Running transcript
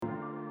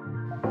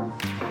Is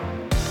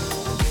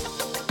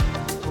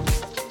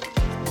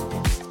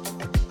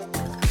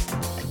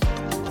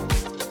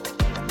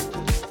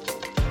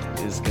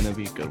going to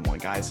be a good one,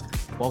 guys.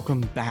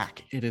 Welcome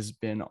back. It has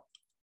been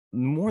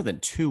more than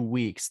 2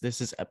 weeks. This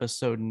is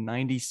episode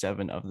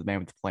 97 of the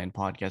Man with the Plan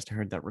podcast. I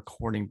heard that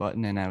recording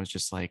button and I was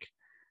just like,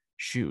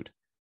 shoot,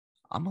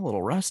 I'm a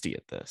little rusty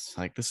at this.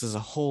 Like, this is a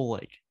whole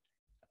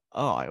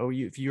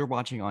if you're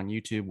watching on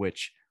YouTube,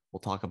 which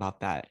we'll talk about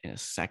that in a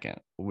second,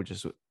 which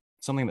is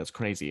something that's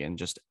crazy, and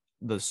just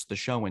the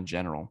show in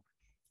general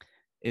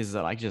is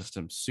that I just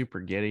am super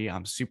giddy.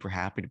 I'm super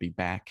happy to be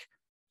back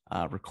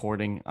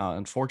recording.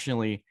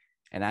 Unfortunately,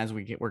 and as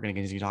we're going to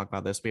continue to talk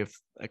about this, we have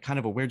a kind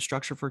of a weird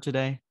structure for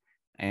today.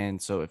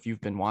 And so if you've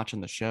been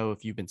watching the show,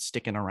 if you've been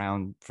sticking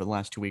around for the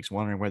last 2 weeks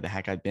wondering where the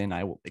heck I've been,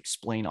 I will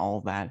explain all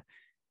of that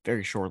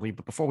very shortly.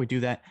 But before we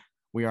do that,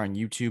 we are on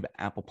YouTube,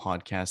 Apple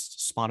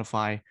Podcasts,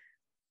 Spotify,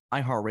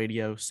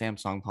 iHeartRadio,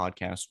 Samsung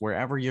Podcasts,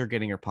 wherever you're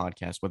getting your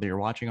podcast, whether you're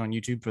watching on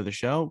YouTube for the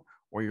show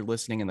or you're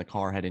listening in the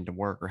car heading to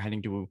work or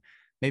heading to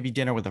maybe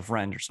dinner with a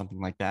friend or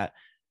something like that.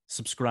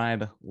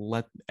 Subscribe,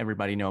 let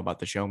everybody know about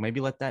the show. Maybe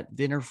let that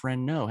dinner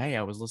friend know, hey,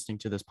 I was listening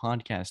to this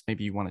podcast.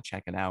 Maybe you want to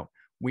check it out.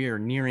 We are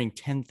nearing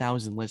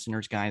 10,000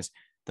 listeners, guys.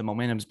 The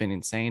momentum's been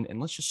insane. And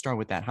let's just start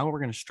with that. How we're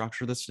going to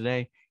structure this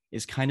today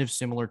is kind of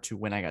similar to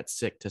when I got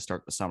sick to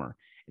start the summer.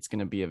 It's going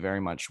to be a very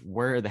much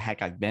where the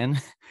heck I've been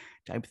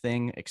type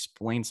thing,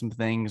 explain some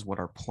things, what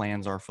our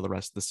plans are for the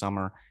rest of the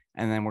summer.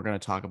 And then we're going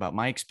to talk about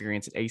my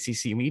experience at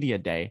ACC Media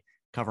Day,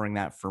 covering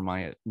that for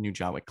my new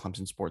job at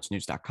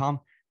ClemsonSportsNews.com,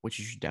 which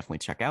you should definitely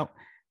check out.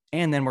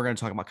 And then we're going to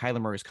talk about Kyler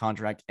Murray's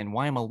contract and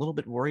why I'm a little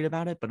bit worried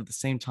about it. But at the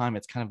same time,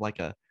 it's kind of like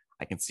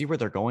I can see where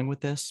they're going with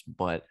this,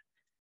 but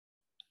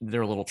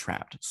they're a little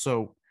trapped.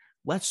 So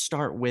let's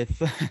start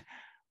with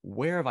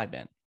where have I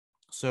been?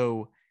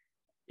 So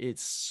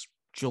it's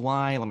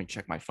July. Let me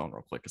check my phone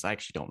real quick because I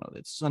actually don't know.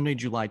 It's Sunday,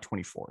 July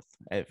 24th.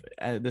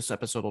 This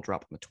episode will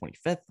drop on the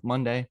 25th,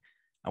 Monday.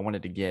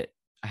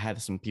 I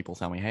had some people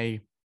tell me,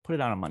 hey, put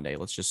it out on Monday.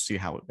 Let's just see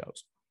how it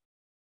goes.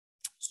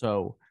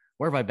 So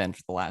where have I been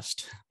for the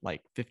last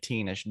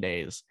 15-ish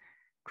days?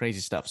 Crazy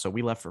stuff. So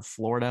we left for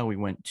Florida. We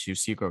went to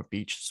Seagrove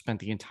Beach,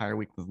 spent the entire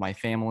week with my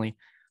family.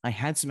 I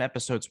had some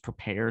episodes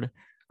prepared.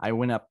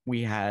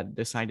 We had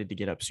decided to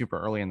get up super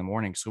early in the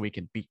morning so we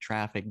could beat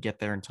traffic, get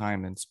there in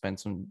time, and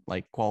spend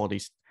a quality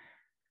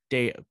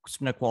day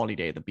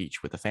at the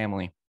beach with the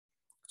family.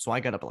 So I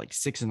got up at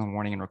 6 in the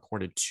morning and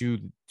recorded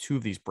two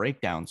of these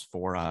breakdowns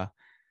for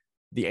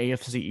the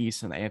AFC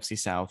East and the AFC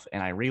South.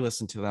 And I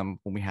re-listened to them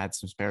when we had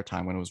some spare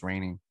time when it was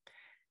raining.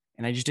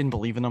 And I just didn't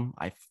believe in them.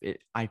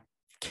 I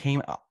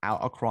came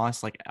out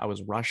across like I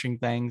was rushing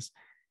things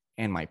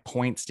and my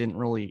points didn't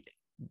really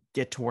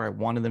get to where I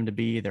wanted them to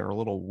be. They're a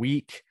little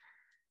weak.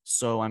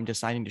 So I'm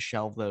deciding to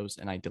shelve those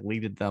and I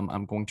deleted them.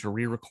 I'm going to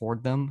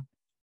re-record them.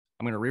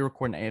 I'm going to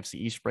re-record an AFC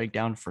East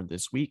breakdown for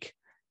this week.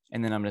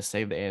 And then I'm going to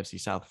save the AFC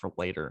South for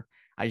later.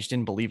 I just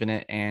didn't believe in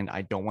it. And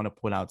I don't want to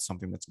put out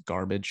something that's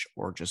garbage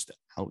or just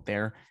out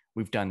there.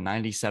 We've done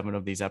 97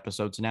 of these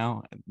episodes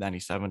now.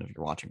 97 if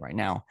you're watching right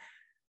now.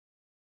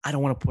 I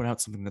don't want to put out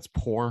something that's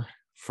poor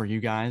for you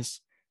guys.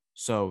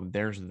 So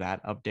there's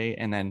that update.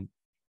 And then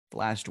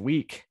last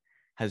week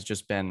has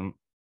just been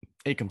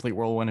a complete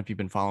whirlwind. If you've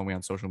been following me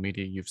on social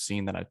media, you've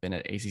seen that I've been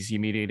at ACC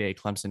Media Day,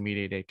 Clemson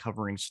Media Day,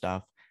 covering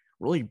stuff,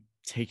 really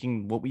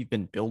taking what we've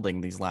been building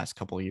these last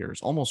couple of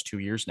years, almost 2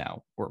 years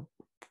now. We're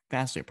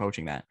fastly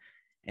approaching that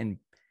and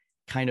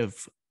kind of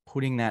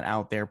putting that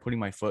out there, putting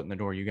my foot in the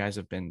door. You guys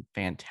have been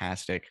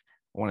fantastic.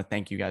 I want to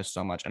thank you guys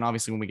so much. And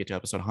obviously when we get to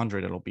episode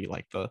 100, it'll be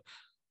like the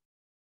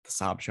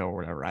sob show or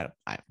whatever. I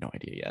have no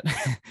idea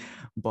yet,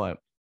 but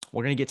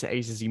we're going to get to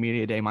ACC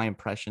Media Day, my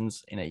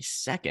impressions in a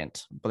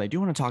second, but I do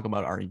want to talk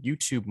about our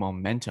YouTube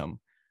momentum.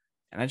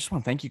 And I just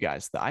want to thank you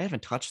guys that I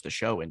haven't touched the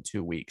show in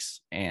 2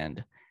 weeks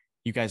and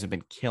you guys have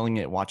been killing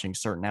it watching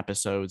certain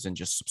episodes and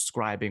just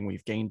subscribing.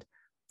 We've gained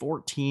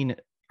 14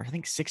 or I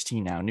think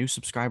 16 now new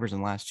subscribers in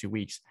the last 2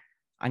 weeks.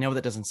 I know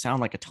that doesn't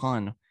sound like a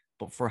ton,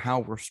 but for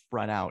how we're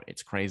spread out,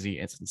 it's crazy.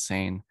 It's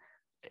insane.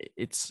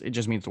 It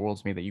just means the world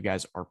to me that you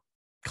guys are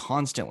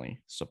constantly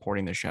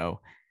supporting the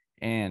show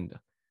and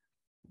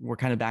we're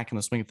kind of back in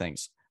the swing of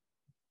things.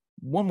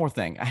 One more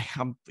thing.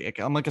 I'm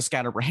like a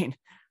scatterbrain.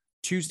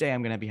 Tuesday,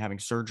 I'm going to be having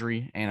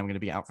surgery and I'm going to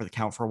be out for the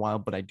count for a while,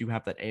 but I do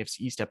have that AFC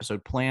East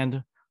episode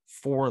planned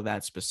for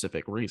that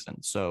specific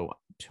reason. So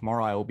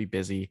tomorrow I will be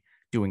busy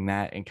doing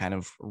that and kind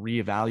of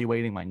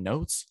reevaluating my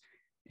notes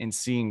and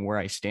seeing where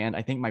I stand.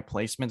 I think my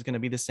placement is going to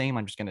be the same.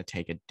 I'm just going to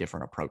take a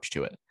different approach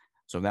to it.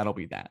 So that'll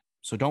be that.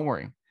 So don't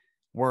worry.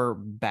 We're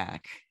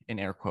back in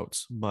air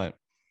quotes, but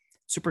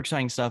super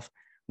exciting stuff.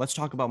 Let's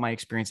talk about my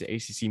experience at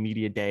ACC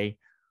Media Day,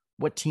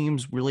 what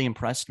teams really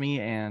impressed me,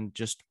 and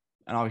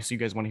obviously you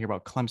guys want to hear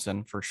about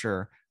Clemson for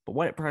sure, but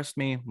what impressed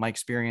me, my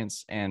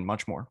experience, and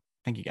much more.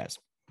 Thank you guys.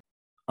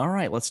 All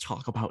right, let's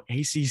talk about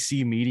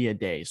ACC Media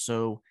Day.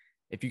 So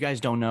if you guys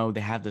don't know,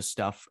 they have this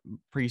stuff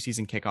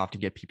preseason kickoff to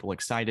get people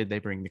excited. They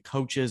bring the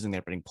coaches and they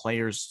bring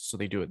players. So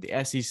they do it at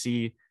the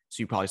SEC.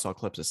 So you probably saw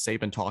clips of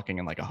Saban talking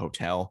in like a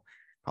hotel.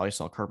 Probably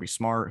saw Kirby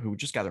Smart, who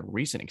just got a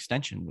recent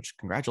extension, which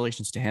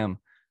congratulations to him.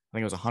 I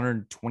think it was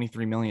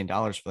 $123 million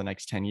for the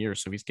next 10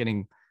 years. So he's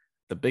getting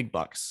the big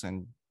bucks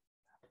and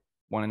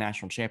won a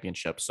national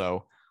championship.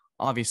 So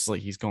obviously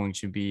he's going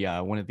to be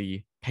one of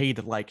the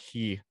paid like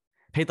a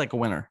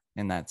winner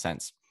in that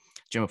sense.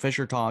 Jimmo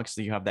Fisher talks.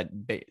 You have that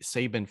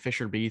Saban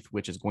Fisher beef,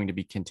 which is going to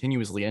be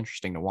continuously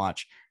interesting to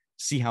watch.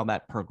 See how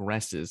that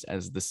progresses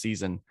as the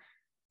season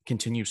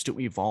continues to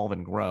evolve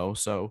and grow.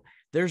 So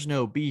there's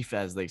no beef,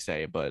 as they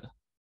say, but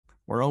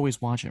we're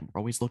always watching. We're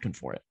always looking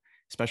for it,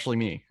 especially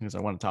me, because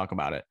I want to talk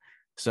about it.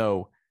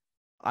 So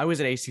I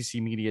was at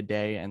ACC Media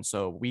Day, and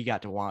so we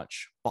got to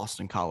watch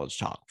Boston College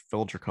talk.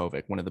 Phil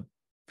Dracovic, one of the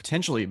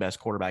potentially best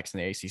quarterbacks in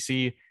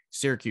the ACC.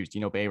 Syracuse,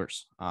 Dino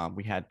Babers.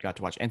 We got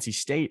to watch NC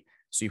State.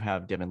 So you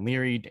have Devin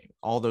Leary,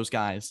 all those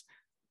guys.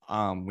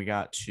 We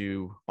got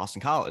to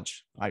Boston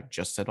College. I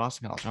just said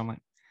Boston College. I'm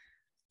like,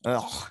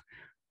 oh,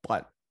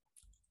 but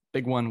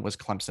big one was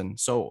Clemson.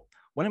 So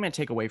what I'm going to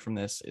take away from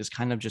this is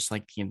kind of just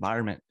like the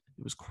environment.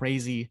 It was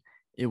crazy.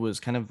 It was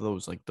kind of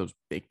those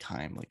big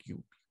time, like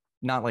you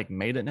not like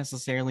made it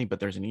necessarily, but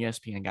there's an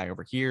ESPN guy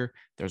over here.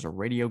 There's a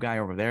radio guy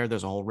over there.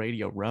 There's a whole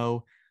radio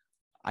row.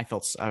 I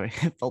felt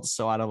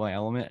so out of my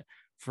element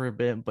for a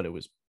bit, but it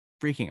was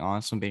freaking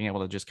awesome being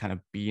able to just kind of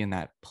be in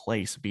that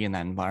place, be in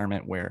that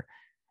environment where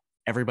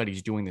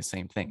everybody's doing the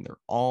same thing. They're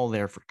all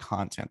there for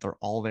content. They're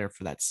all there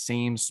for that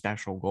same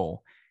special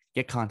goal.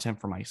 Get content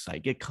for my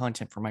site, get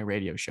content for my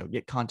radio show,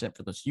 get content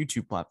for this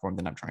YouTube platform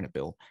that I'm trying to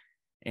build.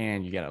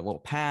 And you get a little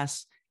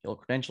pass, you get a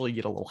little credential, you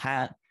get a little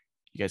hat.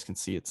 You guys can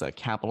see it's a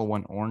Capital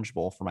One Orange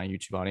Bowl for my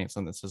YouTube audience.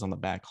 And this is on the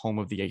back, home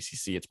of the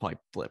ACC. It's probably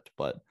flipped,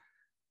 but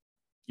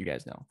you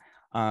guys know.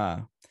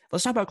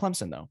 Let's talk about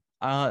Clemson, though.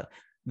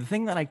 The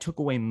thing that I took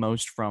away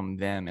most from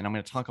them, and I'm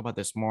going to talk about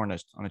this more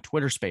on a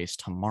Twitter space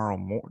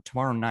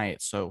tomorrow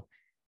night. So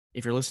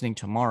if you're listening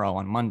tomorrow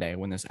on Monday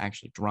when this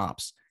actually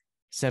drops,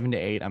 7 to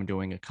 8, I'm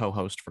doing a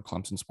co-host for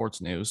Clemson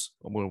Sports News.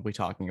 We'll be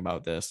talking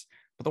about this.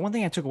 But the one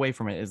thing I took away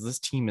from it is this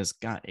team has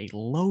got a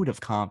load of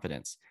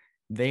confidence.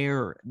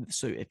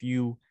 So if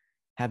you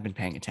have been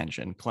paying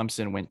attention,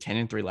 Clemson went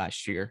 10-3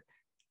 last year.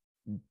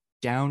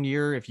 Down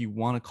year, if you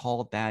want to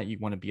call it that, you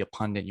want to be a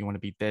pundit, you want to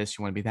be this,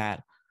 you want to be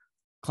that.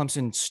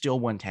 Clemson still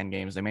won 10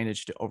 games. They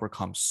managed to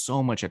overcome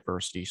so much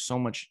adversity, so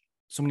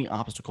many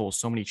obstacles,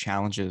 so many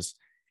challenges,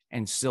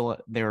 and still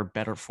they're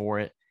better for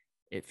it.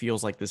 It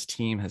feels like this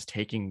team has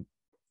taken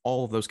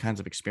all of those kinds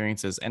of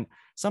experiences. And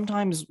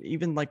sometimes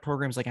even like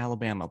programs like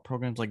Alabama,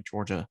 programs like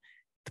Georgia,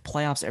 the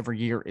playoffs every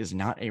year is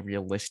not a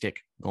realistic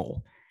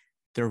goal.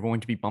 There are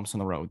going to be bumps on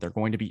the road. There are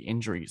going to be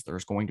injuries.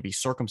 There's going to be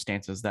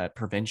circumstances that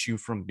prevent you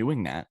from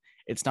doing that.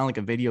 It's not like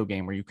a video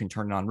game where you can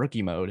turn it on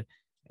rookie mode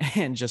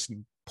and just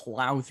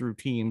plow through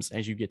teams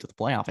as you get to the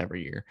playoff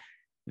every year.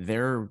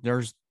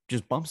 There's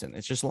just bumps in it.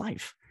 It's just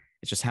life.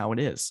 It's just how it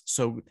is.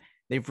 So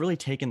they've really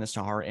taken this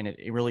to heart, and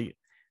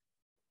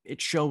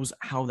it shows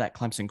how that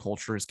Clemson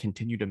culture has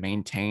continued to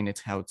maintain.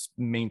 It's how it's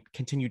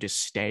continued to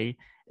stay,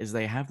 is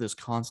they have this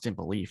constant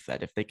belief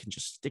that if they can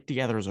just stick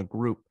together as a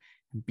group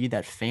and be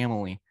that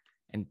family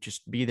and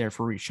just be there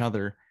for each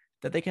other,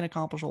 that they can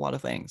accomplish a lot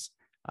of things.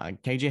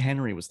 KJ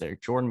Henry was there,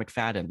 Jordan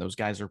McFadden. Those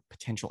guys are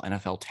potential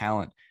NFL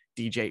talent.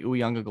 DJ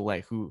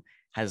Uiagalelei, who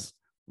has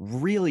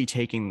really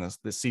taken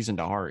this season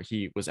to heart.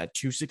 He was at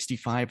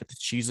 265 at the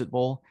Cheez-It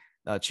Bowl.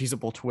 Cheez-It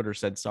Bowl Twitter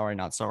said sorry,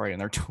 not sorry in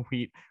their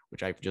tweet,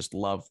 which I just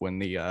love when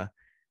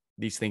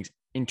these things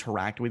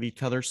interact with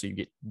each other. So you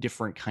get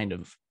different kind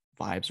of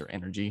vibes or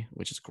energy,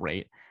 which is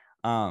great.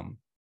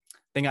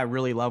 Thing I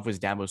really love was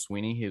Dabo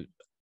Swinney.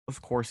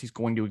 Of course, he's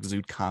going to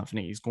exude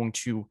confidence. He's going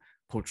to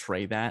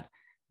portray that.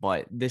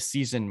 But this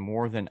season,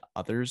 more than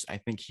others, I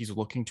think he's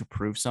looking to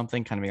prove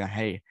something, kind of like,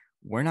 hey,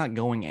 we're not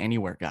going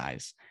anywhere,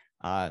 guys.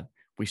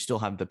 We still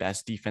have the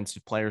best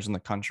defensive players in the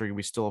country.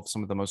 We still have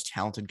some of the most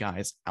talented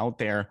guys out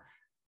there.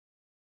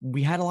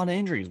 We had a lot of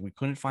injuries. We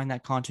couldn't find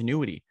that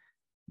continuity.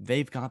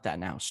 They've got that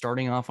now,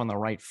 starting off on the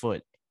right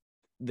foot.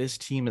 This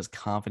team is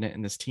confident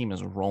and this team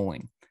is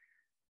rolling.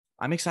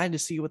 I'm excited to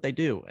see what they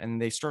do.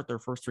 And they start their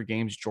first 3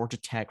 games, Georgia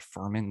Tech,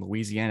 Furman,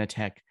 Louisiana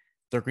Tech.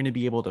 They're going to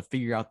be able to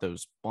figure out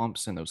those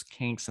bumps and those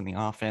kinks in the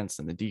offense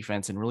and the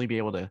defense and really be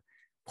able to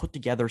put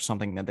together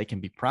something that they can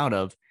be proud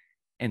of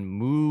and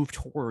move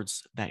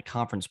towards that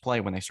conference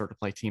play when they start to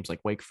play teams like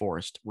Wake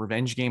Forest.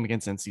 Revenge game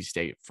against NC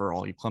State for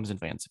all you Clemson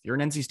fans. If you're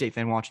an NC State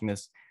fan watching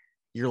this,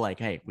 you're like,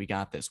 hey, we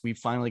got this. We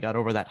finally got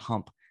over that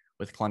hump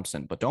with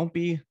Clemson. But don't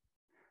be,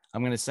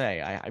 I'm going to say,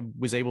 I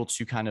was able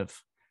to kind of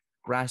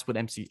grasp what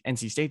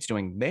NC State's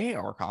doing. They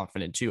are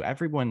confident too.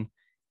 Everyone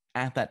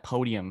at that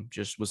podium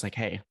just was like,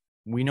 hey,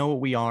 we know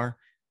what we are.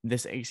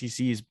 This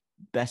ACC is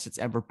best it's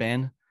ever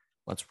been.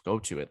 Let's go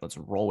to it. Let's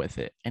roll with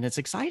it. And it's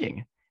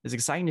exciting. It's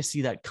exciting to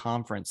see that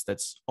conference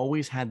that's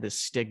always had this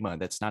stigma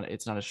it's not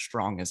as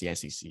strong as the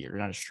SEC or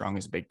not as strong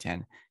as Big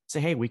Ten.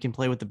 Say, hey, we can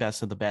play with the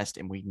best of the best,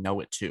 and we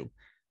know it too,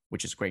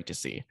 which is great to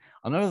see.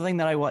 Another thing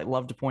that I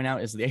love to point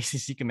out is the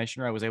ACC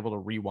commissioner. I was able to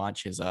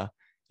rewatch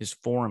his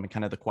forum and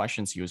kind of the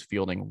questions he was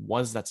fielding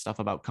was that stuff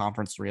about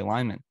conference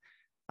realignment.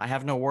 I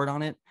have no word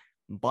on it.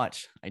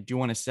 But I do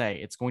want to say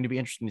it's going to be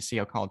interesting to see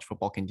how college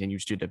football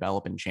continues to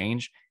develop and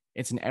change.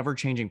 It's an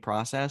ever-changing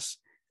process,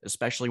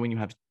 especially when you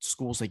have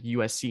schools like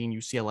USC and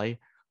UCLA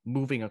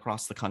moving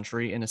across the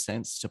country in a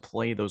sense to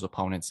play those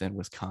opponents in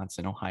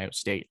Wisconsin, Ohio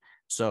State.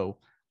 So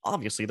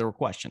obviously there were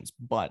questions,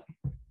 but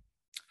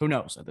who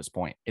knows at this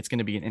point? It's going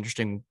to be an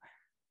interesting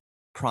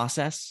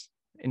process,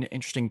 an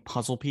interesting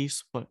puzzle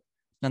piece, but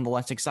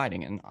nonetheless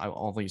exciting. And I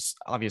always,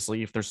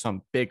 obviously, if there's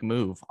some big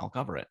move, I'll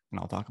cover it and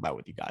I'll talk about it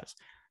with you guys.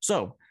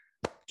 So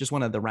just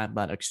wanted to wrap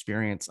that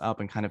experience up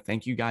and kind of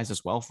thank you guys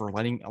as well for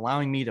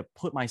allowing me to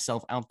put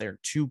myself out there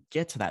to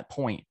get to that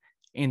point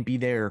and be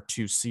there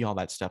to see all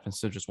that stuff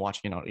instead of just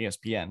watching it on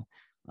ESPN.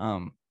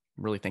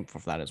 Really thankful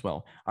for that as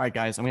well. All right,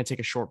 guys, I'm going to take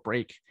a short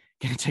break.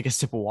 Going to take a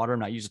sip of water. I'm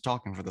not used to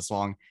talking for this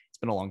long. It's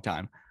been a long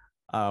time.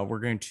 We're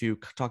going to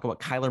talk about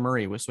Kyler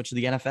Murray. We'll switch to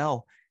the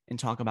NFL and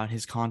talk about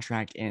his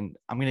contract. And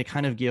I'm going to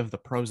kind of give the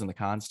pros and the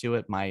cons to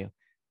it, my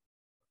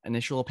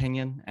initial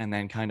opinion, and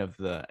then kind of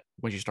the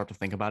when you start to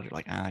think about it,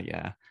 like,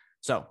 yeah.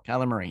 So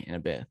Kyler Murray in a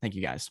bit. Thank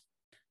you guys.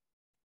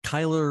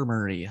 Kyler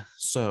Murray.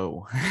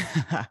 So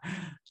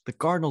the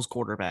Cardinals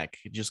quarterback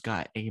just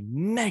got a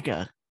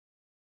mega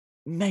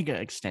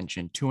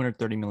extension,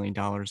 $230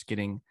 million,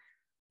 getting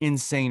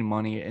insane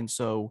money. And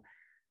so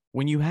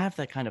when you have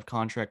that kind of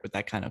contract with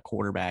that kind of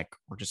quarterback,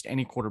 or just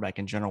any quarterback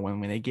in general,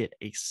 when they get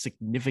a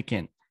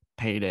significant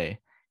payday,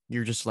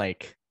 you're just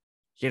like,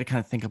 you got to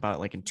kind of think about it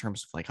like in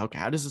terms of like, okay,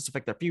 how does this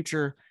affect their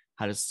future?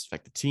 How does this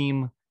affect the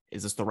team?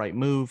 Is this the right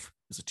move?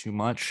 Is it too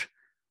much?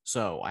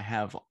 So I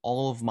have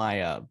all of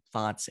my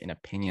thoughts and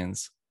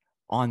opinions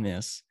on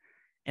this.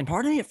 And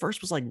part of me at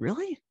first was like,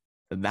 really?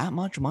 That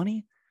much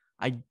money?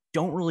 I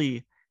don't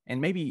really,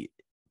 and maybe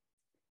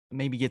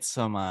get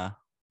some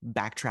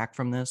backtrack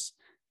from this,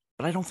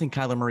 but I don't think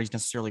Kyler Murray's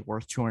necessarily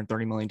worth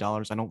 $230 million.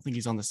 I don't think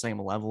he's on the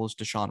same level as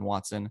Deshaun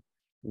Watson.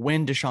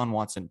 When Deshaun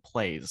Watson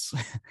plays,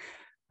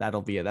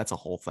 that's a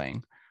whole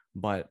thing.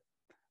 But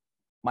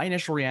my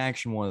initial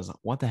reaction was,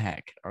 what the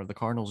heck are the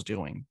Cardinals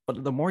doing?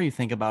 But the more you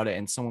think about it,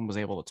 and someone was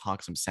able to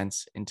talk some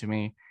sense into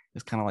me,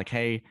 it's kind of like,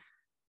 hey,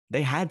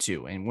 they had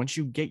to. And once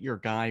you get your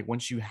guy,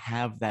 once you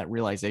have that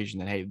realization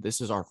that, hey,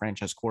 this is our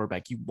franchise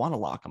quarterback, you want to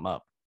lock him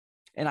up.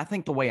 And I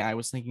think the way I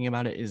was thinking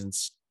about it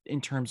is in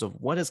terms of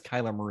what has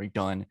Kyler Murray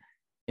done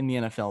in the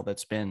NFL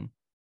that's been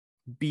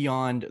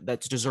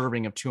that's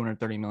deserving of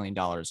 $230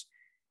 million.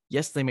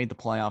 Yes, they made the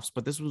playoffs,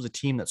 but this was a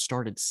team that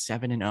started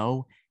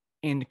 7-0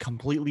 and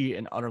completely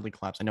and utterly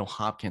collapsed. I know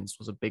Hopkins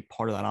was a big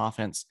part of that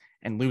offense,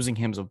 and losing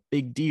him is a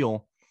big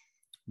deal,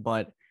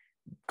 but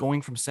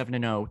going from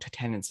 7-0 to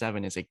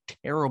 10-7 is a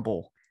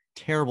terrible,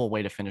 terrible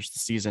way to finish the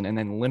season, and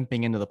then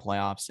limping into the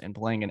playoffs and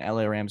playing an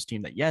LA Rams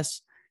team that,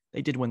 yes,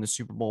 they did win the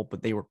Super Bowl,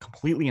 but they were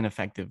completely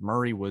ineffective.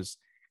 Murray was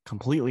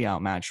completely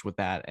outmatched with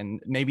that.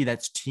 And maybe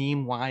that's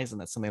team wise,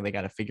 and that's something they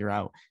got to figure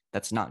out.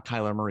 That's not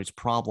Kyler Murray's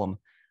problem.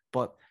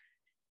 But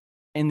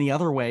in the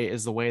other way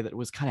is the way that it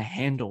was kind of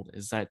handled,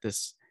 is that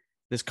this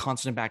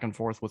constant back and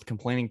forth with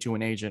complaining to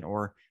an agent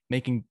or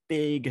making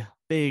big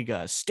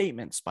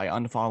statements by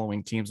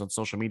unfollowing teams on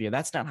social media.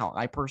 That's not how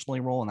I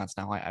personally roll, and that's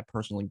not how I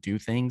personally do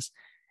things.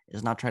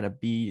 Is not try to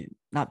be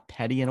not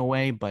petty in a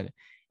way, but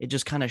it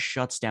just kind of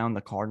shuts down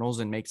the Cardinals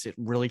and makes it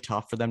really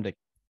tough for them to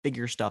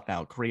figure stuff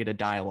out, create a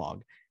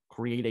dialogue,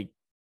 create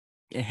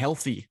a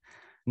healthy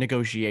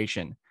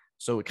negotiation.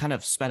 So it kind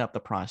of sped up the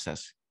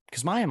process.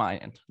 Because my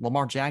mind,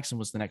 Lamar Jackson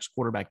was the next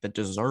quarterback that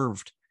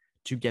deserved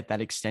to get that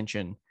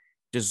extension,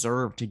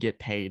 deserved to get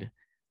paid.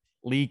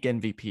 League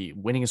MVP,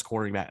 winning his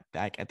quarterback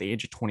back at the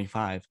age of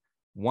 25,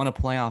 won a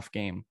playoff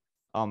game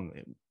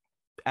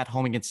at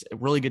home against a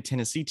really good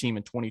Tennessee team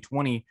in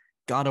 2020,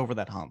 got over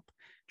that hump.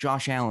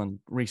 Josh Allen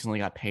recently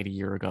got paid a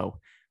year ago,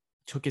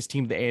 took his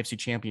team to the AFC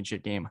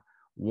Championship game,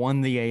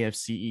 won the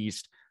AFC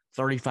East,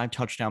 35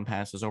 touchdown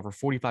passes, over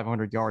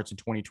 4,500 yards in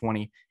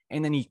 2020,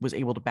 and then he was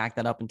able to back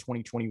that up in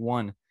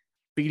 2021,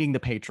 beating the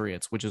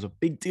Patriots, which is a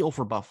big deal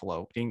for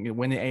Buffalo,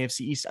 win the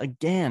AFC East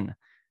again,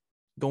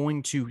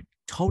 going to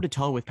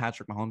toe-to-toe with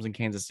Patrick Mahomes in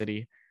Kansas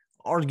City,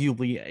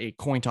 arguably a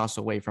coin toss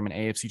away from an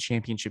AFC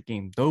Championship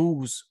game.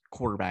 Those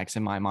quarterbacks,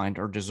 in my mind,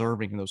 are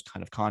deserving of those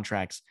kind of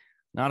contracts,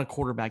 not a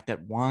quarterback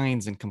that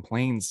whines and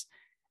complains.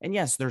 And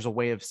yes, there's a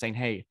way of saying,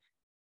 hey,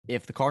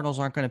 if the Cardinals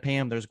aren't going to pay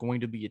him, there's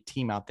going to be a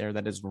team out there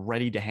that is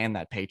ready to hand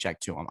that paycheck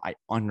to him. I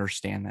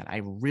understand that.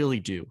 I really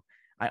do.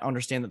 I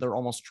understand that they're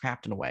almost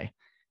trapped in a way,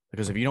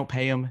 because if you don't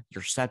pay him,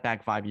 you're set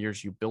back 5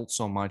 years. You built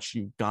so much.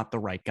 You got the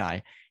right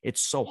guy.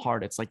 It's so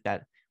hard. It's like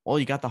that. Well,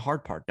 you got the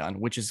hard part done,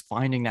 which is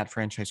finding that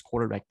franchise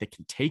quarterback that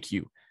can take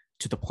you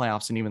to the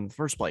playoffs and even in the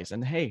first place.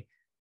 And hey,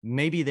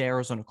 maybe the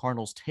Arizona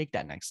Cardinals take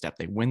that next step.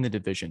 They win the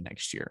division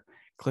next year.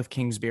 Cliff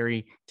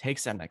Kingsbury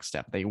takes that next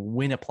step. They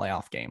win a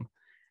playoff game,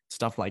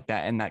 stuff like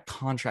that. And that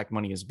contract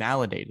money is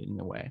validated in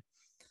a way.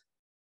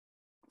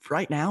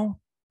 Right now,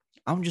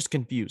 I'm just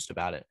confused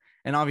about it.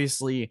 And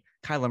obviously,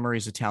 Kyler Murray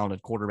is a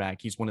talented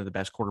quarterback. He's one of the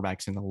best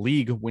quarterbacks in the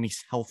league when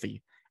he's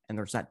healthy. And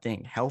there's that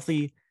thing.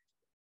 Healthy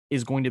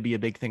is going to be a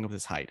big thing with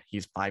his height.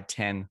 He's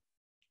 5'10".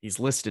 He's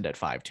listed at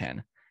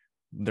 5'10".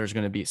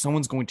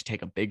 someone's going to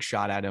take a big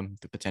shot at him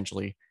to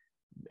potentially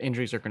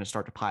injuries are going to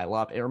start to pile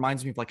up. It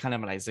reminds me of like kind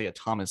of an Isaiah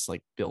Thomas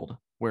like build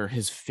where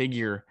his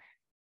figure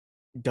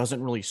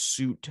doesn't really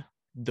suit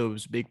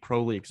those big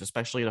pro leagues,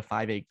 especially at a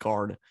 5'8"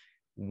 guard.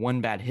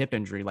 One bad hip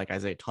injury like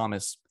Isaiah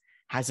Thomas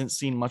hasn't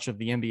seen much of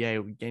the NBA.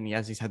 Again,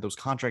 yes, he's had those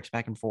contracts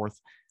back and forth,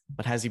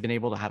 but has he been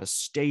able to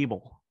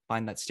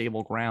find that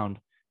stable ground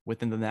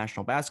within the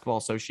National Basketball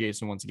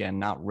Association? Once again,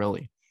 not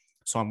really.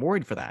 So I'm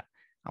worried for that.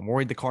 I'm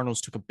worried the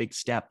Cardinals took a big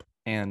step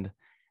and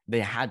they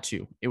had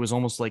to. It was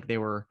almost like they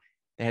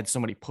had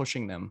somebody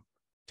pushing them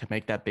to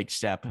make that big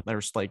step.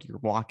 There's like you're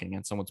walking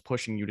and someone's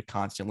pushing you to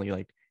constantly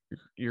like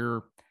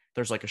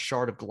there's like a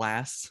shard of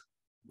glass,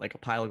 like a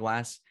pile of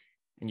glass,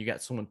 and you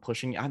got someone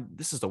pushing.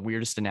 This is the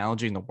weirdest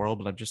analogy in the world,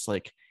 but I'm just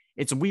like,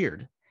 it's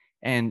weird.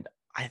 And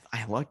I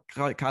like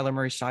Kyler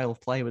Murray's style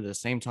of play, but at the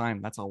same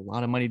time, that's a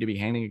lot of money to be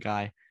handing a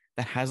guy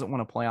that hasn't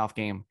won a playoff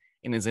game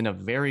and is in a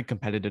very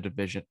competitive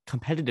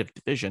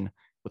division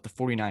with the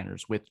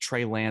 49ers, with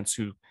Trey Lance,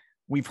 who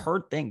we've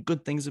heard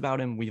good things about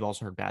him. We've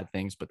also heard bad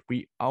things, but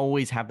we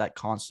always have that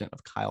constant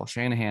of Kyle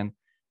Shanahan.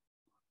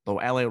 The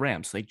LA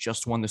Rams, they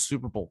just won the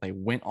Super Bowl. They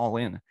went all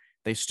in.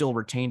 They still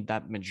retained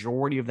that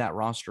majority of that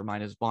roster,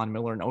 minus Von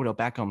Miller and Odell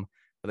Beckham,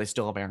 but they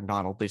still have Aaron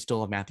Donald. They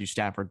still have Matthew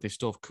Stafford. They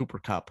still have Cooper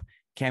Kupp.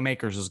 Cam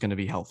Akers is going to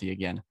be healthy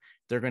again.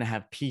 They're going to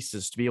have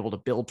pieces to be able to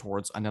build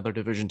towards another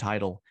division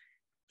title.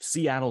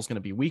 Seattle's going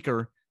to be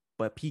weaker,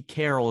 but Pete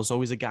Carroll is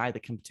always a guy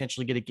that can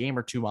potentially get a game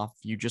or two off of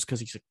you just because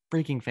he's a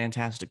freaking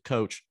fantastic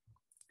coach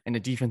and a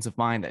defensive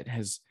mind that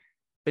has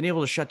been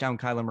able to shut down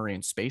Kyler Murray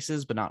in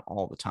spaces, but not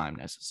all the time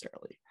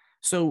necessarily.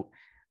 So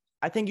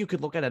I think you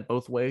could look at it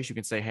both ways. You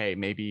can say, hey,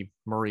 maybe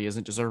Murray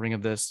isn't deserving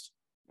of this,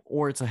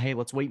 or it's hey,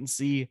 let's wait and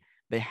see.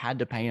 They had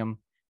to pay him.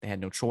 They had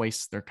no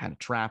choice. They're kind of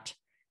trapped.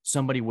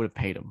 Somebody would have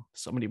paid him.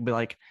 Somebody would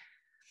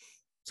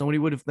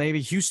have,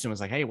 maybe Houston was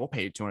like, hey, we'll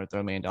pay you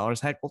 $230 million.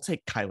 Heck, we'll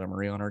take Kyler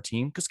Murray on our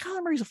team because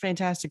Kyler Murray's a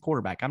fantastic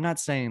quarterback. I'm not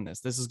saying this.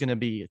 This is going to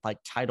be like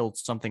titled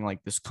something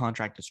like this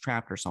contract is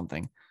trapped or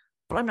something,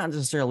 but I'm not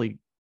necessarily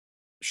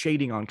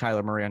shading on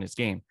Kyler Murray on his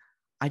game.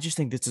 I just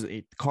think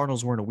the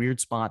Cardinals were in a weird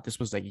spot. This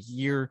was a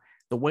year,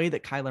 the way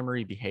that Kyler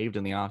Murray behaved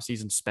in the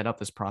offseason sped up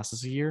this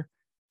process a year.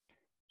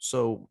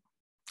 So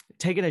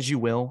take it as you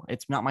will.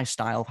 It's not my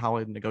style of how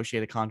I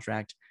negotiate a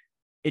contract.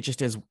 It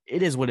just is.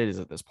 It is what it is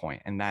at this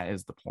point. And that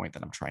is the point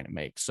that I'm trying to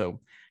make.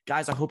 So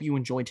guys, I hope you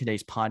enjoyed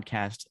today's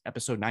podcast,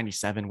 episode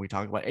 97. We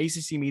talked about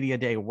ACC Media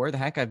Day, where the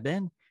heck I've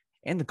been,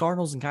 and the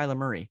Cardinals and Kyler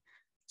Murray.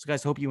 So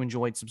guys, hope you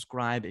enjoyed.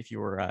 Subscribe if you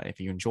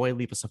enjoy,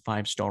 leave us a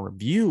 5-star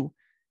review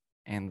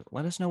and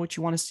let us know what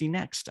you want to see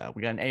next.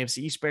 We got an AFC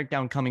East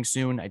breakdown coming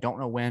soon. I don't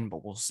know when,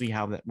 but we'll see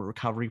how that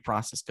recovery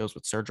process goes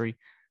with surgery.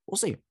 We'll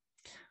see.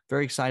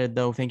 Very excited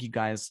though. Thank you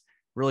guys.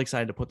 Really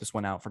excited to put this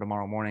one out for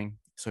tomorrow morning.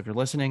 So if you're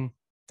listening,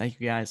 thank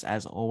you guys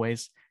as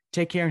always.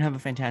 Take care and have a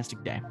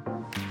fantastic day.